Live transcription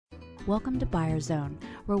Welcome to Buyer Zone,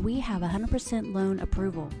 where we have 100% loan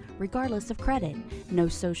approval, regardless of credit. No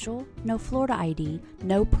social, no Florida ID,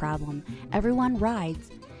 no problem. Everyone rides.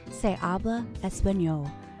 Se habla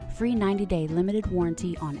español. Free 90-day limited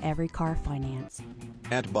warranty on every car finance.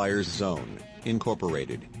 At Buyers Zone,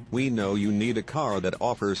 Incorporated, we know you need a car that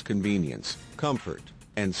offers convenience, comfort,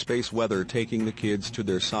 and space, whether taking the kids to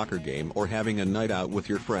their soccer game or having a night out with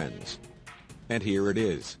your friends. And here it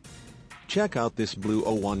is. Check out this blue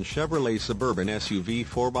 '01 Chevrolet Suburban SUV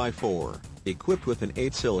 4x4, equipped with an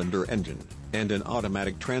 8-cylinder engine and an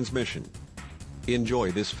automatic transmission. Enjoy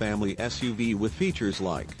this family SUV with features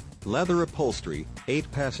like leather upholstery,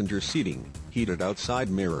 8-passenger seating, heated outside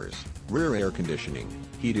mirrors, rear air conditioning,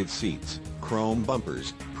 heated seats, chrome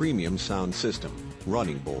bumpers, premium sound system,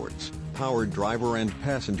 running boards, powered driver and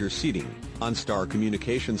passenger seating, OnStar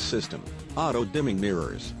communications system, auto-dimming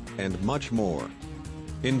mirrors, and much more.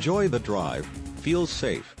 Enjoy the drive, feel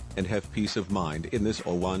safe, and have peace of mind in this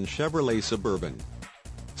 '01 Chevrolet Suburban.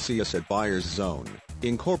 See us at Buyers Zone,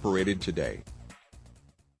 Incorporated today.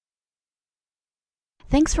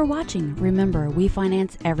 Thanks for watching. Remember, we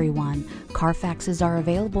finance everyone. Carfaxes are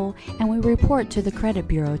available, and we report to the Credit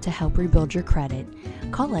Bureau to help rebuild your credit.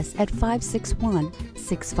 Call us at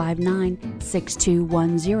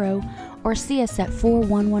 561-659-6210 or see us at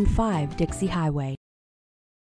 4115 Dixie Highway.